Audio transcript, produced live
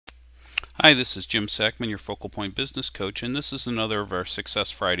Hi, this is Jim Sackman, your Focal Point Business Coach, and this is another of our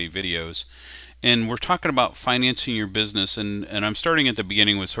Success Friday videos. And we're talking about financing your business, and I'm starting at the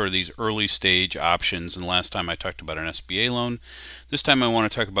beginning with sort of these early stage options. And last time I talked about an SBA loan. This time I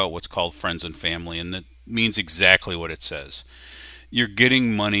want to talk about what's called friends and family, and that means exactly what it says. You're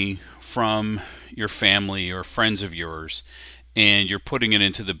getting money from your family or friends of yours, and you're putting it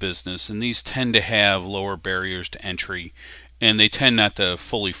into the business, and these tend to have lower barriers to entry, and they tend not to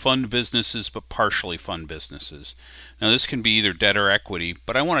fully fund businesses but partially fund businesses. Now this can be either debt or equity,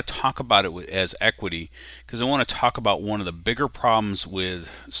 but I want to talk about it as equity because I want to talk about one of the bigger problems with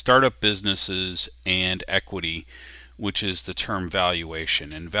startup businesses and equity, which is the term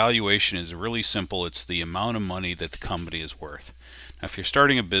valuation. And valuation is really simple. It's the amount of money that the company is worth. Now if you're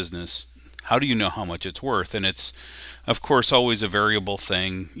starting a business, how do you know how much it's worth? And it's, of course, always a variable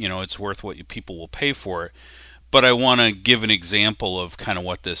thing. It's worth what people will pay for it. But I want to give an example of kind of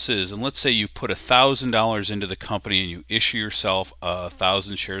what this is. And let's say you put $1,000 into the company and you issue yourself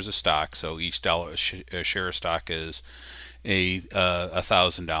 1,000 shares of stock. So each share of stock is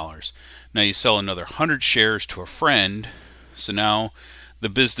 $1,000. Now you sell another 100 shares to a friend. So now the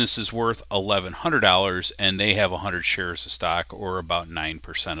business is worth $1,100 and they have 100 shares of stock, or about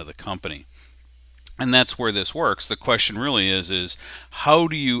 9% of the company. And that's where this works. The question really is how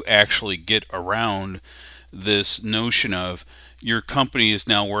do you actually get around this notion of your company is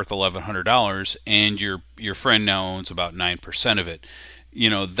now worth $1,100 and your friend now owns about 9% of it?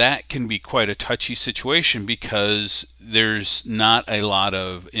 That can be quite a touchy situation because there's not a lot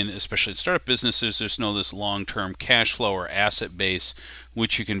of, especially in startup businesses, there's no this long-term cash flow or asset base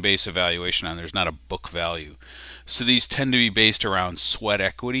which you can base a valuation on. There's not a book value. So these tend to be based around sweat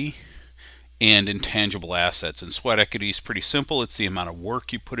equity and intangible assets. And sweat equity is pretty simple. It's the amount of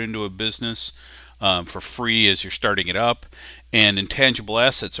work you put into a business for free as you're starting it up. And intangible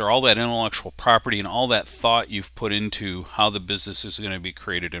assets are all that intellectual property and all that thought you've put into how the business is going to be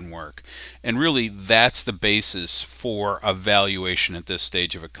created and work. And really, that's the basis for a valuation at this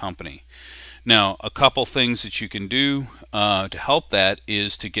stage of a company. Now, a couple things that you can do to help that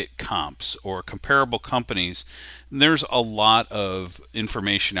is to get comps or comparable companies. There's a lot of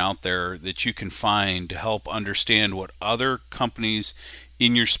information out there that you can find to help understand what other companies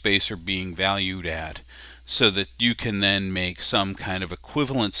in your space are being valued at, so that you can then make some kind of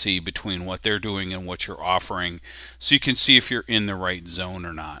equivalency between what they're doing and what you're offering, so you can see if you're in the right zone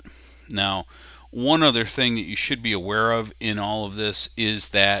or not. Now, one other thing that you should be aware of in all of this is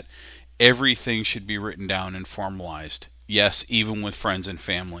that everything should be written down and formalized. Yes, even with friends and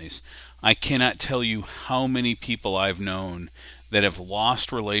families. I cannot tell you how many people I've known that have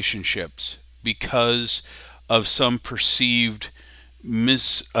lost relationships because of some perceived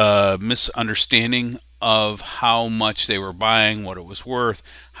misunderstanding of how much they were buying, what it was worth,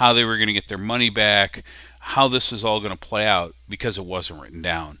 how they were going to get their money back, how this is all going to play out, because it wasn't written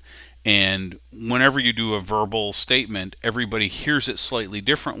down. And whenever you do a verbal statement, everybody hears it slightly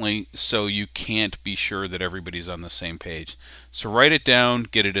differently, so you can't be sure that everybody's on the same page. So write it down,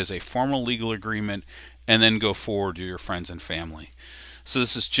 get it as a formal legal agreement, and then go forward to your friends and family. So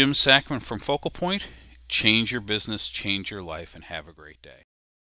this is Jim Sackman from Focal Point. Change your business, change your life, and have a great day.